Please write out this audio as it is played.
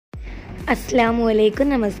അസ്സലാമു അലൈക്കും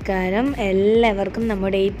നമസ്കാരം എല്ലാവർക്കും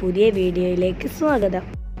നമ്മുടെ ഈ പുതിയ വീഡിയോയിലേക്ക് സ്വാഗതം.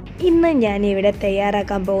 ഇന്ന് ഞാൻ ഇവിടെ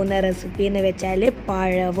തയ്യാറാക്കാൻ പോകുന്ന റെസിപ്പി എന്ന് വെച്ചാൽ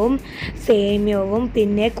പഴവും സേമിയവും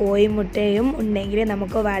പിന്നെ കോഴിമുട്ടയും ഉണ്ടെങ്കിൽ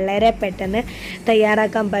നമുക്ക് വളരെ പെട്ടെന്ന്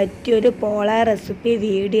തയ്യാറാക്കാൻ പറ്റിയൊരു പോള റെസിപ്പി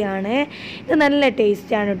വീഡിയോ ആണ്. ഇത് നല്ല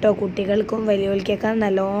ടേസ്റ്റാണ് കേട്ടോ. കുട്ടികൾക്കും വലിയവർക്കൊക്കെ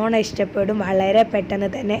നല്ലോണം ഇഷ്ടപ്പെടും. വളരെ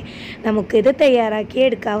പെട്ടെന്ന് തന്നെ നമുക്കിത് തയ്യാറാക്കി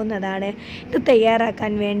എടുക്കാവുന്നതാണ്. ഇത്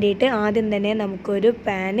തയ്യാറാക്കാൻ വേണ്ടിയിട്ട് ആദ്യം തന്നെ നമുക്കൊരു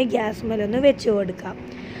പാന് ഗ്യാസ് മേലൊന്ന് വെച്ച് കൊടുക്കാം.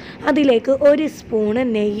 അതിലേക്ക് ഒരു സ്പൂണ്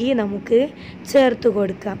നെയ്യ് നമുക്ക് ചേർത്ത്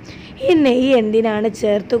കൊടുക്കാം. ഈ നെയ്യ് എന്തിനാണ്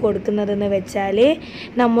ചേർത്ത് കൊടുക്കുന്നതെന്ന് വെച്ചാൽ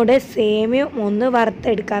നമ്മുടെ സേമിയ ഒന്ന്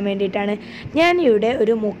വറുത്തെടുക്കാൻ വേണ്ടിയിട്ടാണ്. ഞാനിവിടെ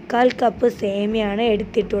ഒരു 1/4 കപ്പ് സേമിയാണ്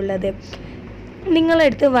എടുത്തിട്ടുള്ളത്.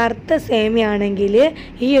 നിങ്ങളെടുത്ത് വറുത്ത സേമിയാണെങ്കിൽ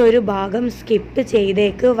ഈ ഒരു ഭാഗം സ്കിപ്പ്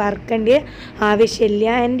ചെയ്തേക്ക്, വറുക്കേണ്ട ആവശ്യമില്ല.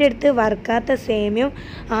 എൻ്റെ അടുത്ത് വറുക്കാത്ത സേമിയ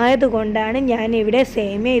ആയതുകൊണ്ടാണ് ഞാനിവിടെ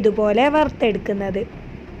സേമിയ ഇതുപോലെ വറുത്തെടുക്കുന്നത്.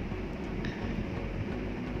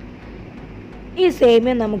 ഈ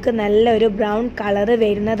സേമിയ നമുക്ക് നല്ലൊരു ബ്രൗൺ കളറ്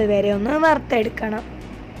വരുന്നത് വരെ ഒന്ന് വറുത്തെടുക്കണം.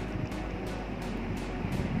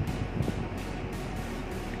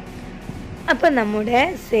 അപ്പം നമ്മുടെ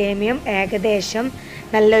സേമിയം ഏകദേശം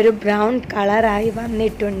നല്ലൊരു ബ്രൗൺ കളറായി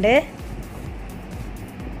വന്നിട്ടുണ്ട്.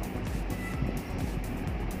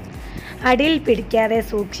 അടിയിൽ പിടിക്കാതെ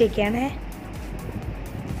സൂക്ഷിക്കണേ.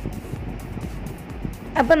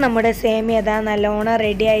 അപ്പം നമ്മുടെ സേമിയ ഇതാ നല്ലോണം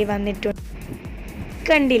റെഡിയായി വന്നിട്ടുണ്ട്.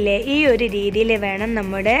 കണ്ടില്ലേ, ഈ ഒരു രീതിയിൽ വേണം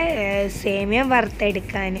നമ്മുടെ സേമിയ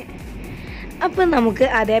വറുത്തെടുക്കാൻ. അപ്പം നമുക്ക്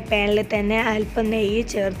അതേ പാനിൽ തന്നെ അല്പം നെയ്യ്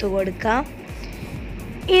ചേർത്ത് കൊടുക്കാം.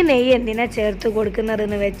 ഈ നെയ്യ് എന്തിനാണ് ചേർത്ത്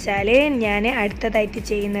കൊടുക്കുന്നതെന്ന് വെച്ചാൽ ഞാൻ അടുത്തതായിട്ട്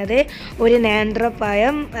ചെയ്യുന്നത് ഒരു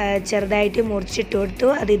നേന്ത്രപ്പഴം ചെറുതായിട്ട് മുറിച്ചിട്ട് കൊടുത്തു.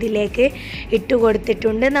 അത് ഇതിലേക്ക് ഇട്ട്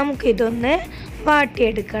കൊടുത്തിട്ടുണ്ട്. നമുക്കിതൊന്ന്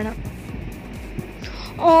വാട്ടിയെടുക്കണം.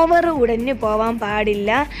 ഓവർ ഉടഞ്ഞു പോവാൻ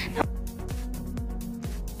പാടില്ല.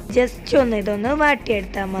 ജസ്റ്റ് ഒന്ന് ഇതൊന്ന്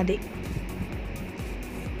വാട്ടിയെടുത്താൽ മതി.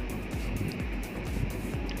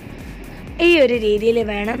 ഈ ഒരു രീതിയിൽ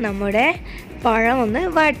വേണം നമ്മുടെ പഴം ഒന്ന്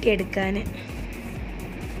വാട്ടിയെടുക്കാൻ.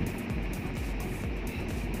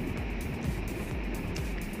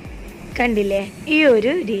 കണ്ടില്ലേ, ഈ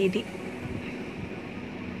ഒരു രീതി.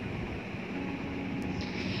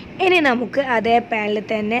 ഇനി നമുക്ക് അതേ പാനിൽ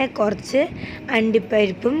തന്നെ കുറച്ച്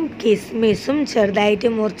അണ്ടിപ്പരിപ്പും കിസ്മിസും ചെറുതായിട്ട്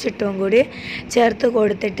മുറിച്ചിട്ടും കൂടി ചേർത്ത്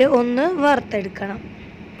കൊടുത്തിട്ട് ഒന്ന് വറുത്തെടുക്കണം.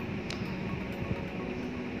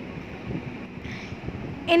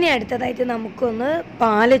 ഇനി അടുത്തതായിട്ട് നമുക്കൊന്ന്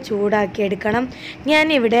പാല് ചൂടാക്കി എടുക്കണം.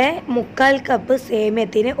 ഞാനിവിടെ 1/4 കപ്പ്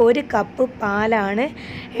സേമിയത്തിന് 1 കപ്പ് പാലാണ്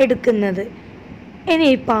എടുക്കുന്നത്. ഇനി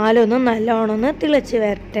ഈ പാലൊന്ന് നല്ലോണം ഒന്ന് തിളച്ച്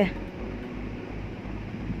വരട്ടെ.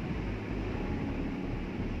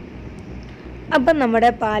 അപ്പം നമ്മുടെ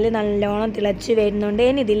പാല് നല്ലോണം തിളച്ച് വരുന്നുണ്ട്.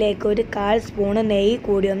 ഇനി ഇതിലേക്ക് ഒരു 1/4 സ്പൂണ് നെയ്യ്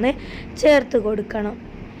കൂടി ഒന്ന് ചേർത്ത് കൊടുക്കണം.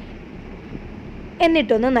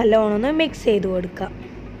 എന്നിട്ടൊന്ന് നല്ലോണം ഒന്ന് മിക്സ് ചെയ്ത് കൊടുക്കാം.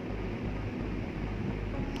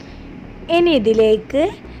 ഇനി ഇതിലേക്ക്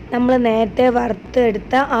നമ്മൾ നേരത്തെ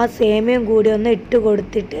വറുത്തെടുത്ത ആ സേമിയം കൂടി ഒന്ന് ഇട്ട്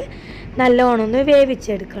കൊടുത്തിട്ട് നല്ലോണം ഒന്ന്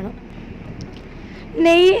വേവിച്ചെടുക്കണം.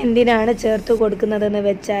 നെയ്യ് എന്തിനാണ് ചേർത്ത് കൊടുക്കുന്നതെന്ന്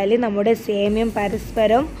വെച്ചാൽ നമ്മുടെ സേമിയം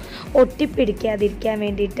പരസ്പരം ഒട്ടിപ്പിടിക്കാതിരിക്കാൻ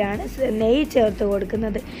വേണ്ടിയിട്ടാണ് നെയ്യ് ചേർത്ത്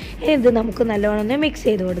കൊടുക്കുന്നത്. ഇത് നമുക്ക് നല്ലോണം ഒന്ന് മിക്സ്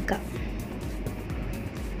ചെയ്ത് കൊടുക്കാം.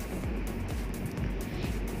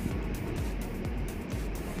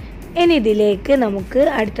 ഇനി ഇതിലേക്ക് നമുക്ക്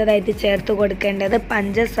അടുത്തതായിട്ട് ചേർത്ത് കൊടുക്കേണ്ടത്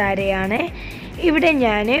പഞ്ചസാരയാണ്. ഇവിടെ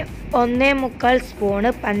ഞാൻ 1/4 സ്പൂണ്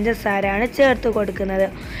പഞ്ചസാരയാണ് ചേർത്ത് കൊടുക്കുന്നത്.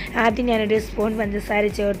 ആദ്യം ഞാനൊരു സ്പൂൺ പഞ്ചസാര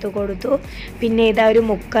ചേർത്ത് കൊടുത്തു. പിന്നെ ഇതാ ഒരു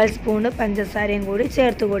 1/4 സ്പൂണ് പഞ്ചസാരയും കൂടി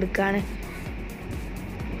ചേർത്ത് കൊടുക്കുകയാണ്.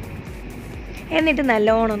 എന്നിട്ട്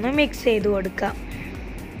നല്ലോണം ഒന്ന് മിക്സ് ചെയ്ത് കൊടുക്കാം.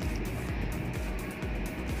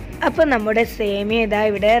 അപ്പോൾ നമ്മുടെ സേമിയ ഇതാ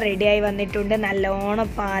ഇവിടെ റെഡിയായി വന്നിട്ടുണ്ട്. നല്ലോണം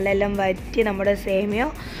പാലെല്ലാം വറ്റി നമ്മുടെ സേമിയ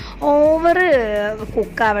ഓവർ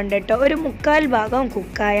കുക്കാവണ്ട കേട്ടോ. ഒരു 1/4 ഭാഗം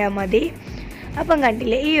കുക്കായാൽ മതി. അപ്പം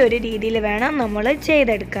കണ്ടില്ലേ, ഈ ഒരു രീതിയിൽ വേണം നമ്മൾ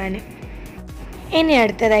ചെയ്തെടുക്കാൻ. ഇനി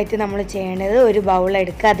അടുത്തതായിട്ട് നമ്മൾ ചെയ്യേണ്ടത് ഒരു ബൗൾ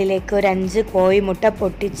എടുക്കുക. അതിലേക്ക് ഒരു 5 കോഴിമുട്ട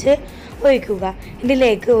പൊട്ടിച്ച് ഒഴിക്കുക.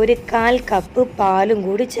 ഇതിലേക്ക് ഒരു 1/4 കപ്പ് പാലും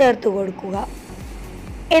കൂടി ചേർത്ത് കൊടുക്കുക.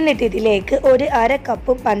 എന്നിട്ട് ഇതിലേക്ക് ഒരു 1/2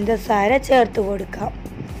 കപ്പ് പഞ്ചസാര ചേർത്ത് കൊടുക്കാം.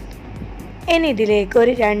 ഇനി ഇതിലേക്ക്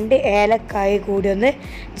ഒരു 2 ഏലക്കായ കൂടി ഒന്ന്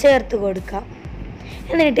ചേർത്ത് കൊടുക്കാം.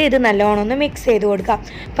 എന്നിട്ട് ഇത് നല്ലോണം ഒന്ന് മിക്സ് ചെയ്ത് കൊടുക്കാം.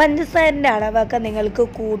 പഞ്ചസാരൻ്റെ അളവൊക്കെ നിങ്ങൾക്ക്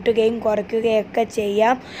കൂട്ടുകയും കുറയ്ക്കുകയും ഒക്കെ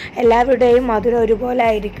ചെയ്യാം. എല്ലാവരുടെയും മധുരം ഒരുപോലെ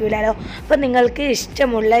ആയിരിക്കില്ലല്ലോ. അപ്പോൾ നിങ്ങൾക്ക്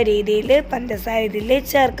ഇഷ്ടമുള്ള രീതിയിൽ പഞ്ചസാര ഇതിൽ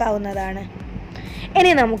ചേർക്കാവുന്നതാണ്.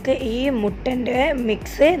 ഇനി നമുക്ക് ഈ മുട്ടൻ്റെ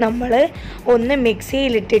മിക്സ് നമ്മൾ ഒന്ന്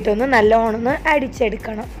മിക്സിയിലിട്ടിട്ടൊന്ന് നല്ലോണം ഒന്ന്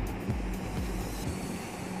അടിച്ചെടുക്കണം.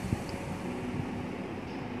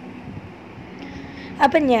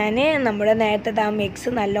 അപ്പം ഞാൻ നമ്മുടെ നേരത്തെ ആ മിക്സ്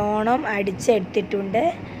നല്ലോണം അടിച്ചെടുത്തിട്ടുണ്ട്.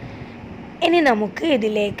 ഇനി നമുക്ക്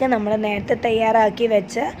ഇതിലേക്ക് നമ്മൾ നേരത്തെ തയ്യാറാക്കി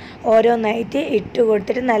വെച്ച ഓരോന്നായിട്ട് ഇട്ട്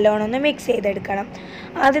കൊടുത്തിട്ട് നല്ലോണം ഒന്ന് മിക്സ് ചെയ്തെടുക്കണം.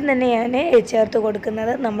 ആദ്യം തന്നെ ഞാൻ ചേർത്ത്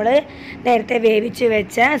കൊടുക്കുന്നത് നമ്മൾ നേരത്തെ വേവിച്ച്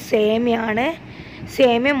വെച്ച സേമിയാണ്.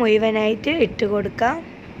 സേമിയ മുഴുവനായിട്ട് ഇട്ട് കൊടുക്കാം.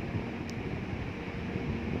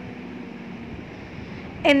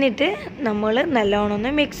 എന്നിട്ട് നമ്മൾ നല്ലോണം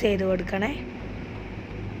ഒന്ന് മിക്സ് ചെയ്ത് കൊടുക്കണേ.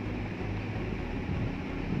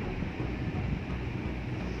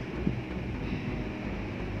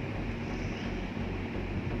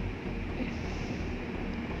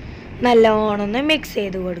 നല്ലോണം ഒന്ന് മിക്സ്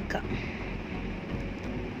ചെയ്ത് കൊടുക്കാം.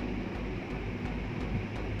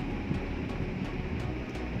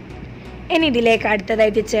 ഇനി ഇതിലേക്ക്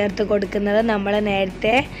അടുത്തതായിട്ട് ചേർത്ത് കൊടുക്കുന്നത് നമ്മൾ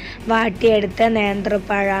നേരത്തെ വാട്ടിയെടുത്ത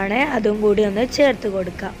നേന്ത്രപ്പഴമാണ്. അതും കൂടി ഒന്ന് ചേർത്ത്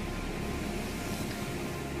കൊടുക്കാം.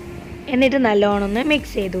 എന്നിട്ട് നല്ലോണം ഒന്ന്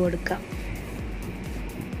മിക്സ് ചെയ്ത് കൊടുക്കാം.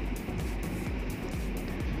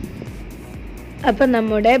 അപ്പം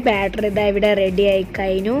നമ്മുടെ ബാറ്റർ ഇതാ ഇവിടെ റെഡി ആയി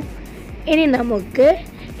കഴിഞ്ഞു. ഇനി നമുക്ക്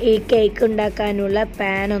ഈ കേക്ക് ഉണ്ടാക്കാനുള്ള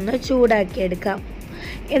പാൻ ഒന്ന് ചൂടാക്കിയെടുക്കാം.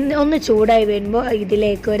 ഒന്ന് ചൂടായി വരുമ്പോൾ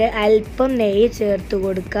ഇതിലേക്ക് അല്പം നെയ്യ് ചേർത്ത്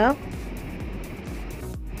കൊടുക്കാം.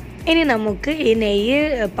 ഇനി നമുക്ക് ഈ നെയ്യ്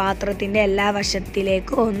പാത്രത്തിൻ്റെ എല്ലാ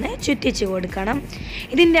വശത്തിലേക്കും ഒന്ന് ചുറ്റിച്ച് കൊടുക്കണം.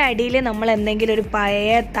 ഇതിൻ്റെ അടിയിൽ നമ്മൾ എന്തെങ്കിലും ഒരു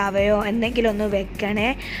പഴയ തവയോ എന്തെങ്കിലും ഒന്ന് വെക്കണേ,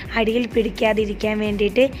 അടിയിൽ പിടിക്കാതിരിക്കാൻ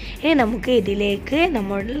വേണ്ടിയിട്ട്. ഇനി നമുക്ക് ഇതിലേക്ക്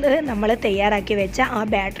നമ്മൾ തയ്യാറാക്കി വെച്ച ആ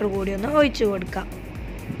ബാറ്റർ കൂടി ഒന്ന് ഒഴിച്ചു കൊടുക്കാം.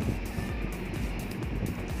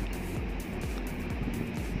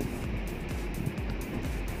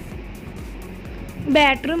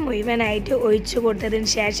 ബാറ്റർ മുഴുവനായിട്ട് ഒഴിച്ചു കൊടുത്തതിന്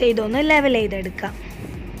ശേഷം ഇതൊന്ന് ലെവൽ ചെയ്തെടുക്കാം.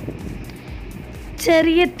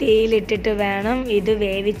 ചെറിയ തീയിലിട്ടിട്ട് വേണം ഇത്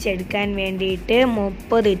വേവിച്ചെടുക്കാൻ വേണ്ടിയിട്ട്.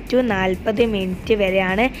 30 to 40 മിനിറ്റ്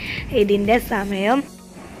വരെയാണ് ഇതിൻ്റെ സമയം.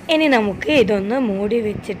 ഇനി നമുക്ക് ഇതൊന്ന് മൂടി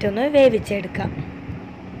വെച്ചിട്ടൊന്ന് വേവിച്ചെടുക്കാം.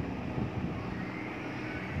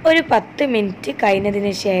 ഒരു 10 മിനിറ്റ്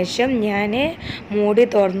കഴിഞ്ഞതിന് ശേഷം ഞാൻ മൂടി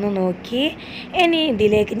തുറന്നു നോക്കി. ഇനി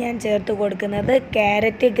ഇതിലേക്ക് ഞാൻ ചേർത്ത് കൊടുക്കുന്നത്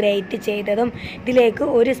ക്യാരറ്റ് ഗ്രേറ്റ് ചെയ്തതും ഇതിലേക്ക്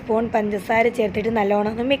 1 സ്പൂൺ പഞ്ചസാര ചേർത്തിട്ട്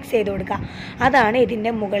നല്ലോണം ഒന്ന് മിക്സ് ചെയ്ത് കൊടുക്കുക. അതാണ്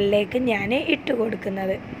ഇതിൻ്റെ മുകളിലേക്ക് ഞാൻ ഇട്ട്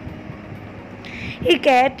കൊടുക്കുന്നത്. ഈ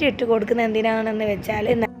ക്യാരറ്റ് ഇട്ട് കൊടുക്കുന്നത് എന്തിനാണെന്ന് വെച്ചാൽ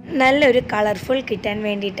നല്ലൊരു കളർഫുൾ കിട്ടാൻ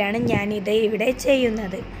വേണ്ടിയിട്ടാണ് ഞാനിത് ഇവിടെ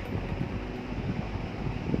ചെയ്യുന്നത്.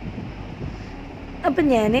 അപ്പം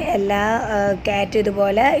ഞാൻ എല്ലാ ക്യാരറ്റും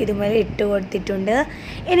ഇതുപോലെ ഇട്ട് കൊടുത്തിട്ടുണ്ട്.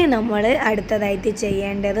 ഇനി നമ്മൾ അടുത്തതായിട്ട്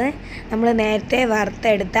ചെയ്യേണ്ടത് നമ്മൾ നേരത്തെ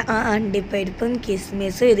വറുത്തെടുത്ത ആ അണ്ടിപ്പരിപ്പും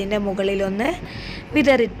കിസ്മിസും ഇതിൻ്റെ മുകളിലൊന്ന്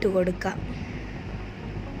വിതറിട്ട് കൊടുക്കാം.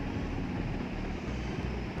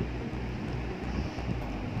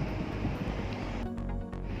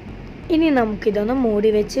 ഇനി നമുക്കിതൊന്ന്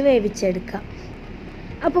മൂടി വെച്ച് വേവിച്ചെടുക്കാം.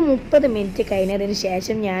 അപ്പോൾ 30 മിനിറ്റ് കഴിഞ്ഞതിന്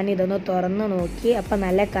ശേഷം ഞാനിതൊന്ന് തുറന്ന് നോക്കി. അപ്പോൾ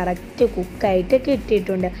നല്ല കറക്റ്റ് കുക്കായിട്ട്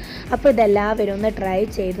കിട്ടിയിട്ടുണ്ട്. അപ്പോൾ ഇതെല്ലാവരും ഒന്ന് ട്രൈ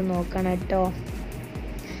ചെയ്ത് നോക്കണം കേട്ടോ.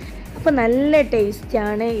 അപ്പോൾ നല്ല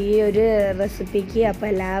ടേസ്റ്റാണ് ഈ ഒരു റെസിപ്പിക്ക്. അപ്പോൾ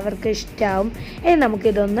എല്ലാവർക്കും ഇഷ്ടമാവും. ഇനി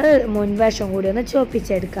നമുക്കിതൊന്ന് മുൻവശം കൂടി ഒന്ന്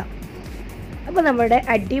ചോപ്പിച്ചെടുക്കാം. അപ്പോൾ നമ്മുടെ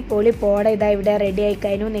അടിപൊളി പോട ഇതാ ഇവിടെ റെഡി ആയി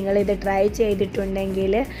കഴിഞ്ഞു. നിങ്ങളിത് ട്രൈ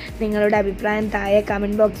ചെയ്തിട്ടുണ്ടെങ്കിൽ നിങ്ങളുടെ അഭിപ്രായം താഴെ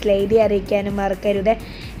കമൻറ്റ് ബോക്സിൽ എഴുതി അറിയിക്കാനും മറക്കരുത്.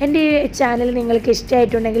 എൻ്റെ ഈ ചാനൽ നിങ്ങൾക്ക്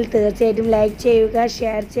ഇഷ്ടമായിട്ടുണ്ടെങ്കിൽ തീർച്ചയായിട്ടും ലൈക്ക് ചെയ്യുക,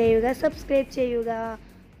 ഷെയർ ചെയ്യുക, സബ്സ്ക്രൈബ് ചെയ്യുക.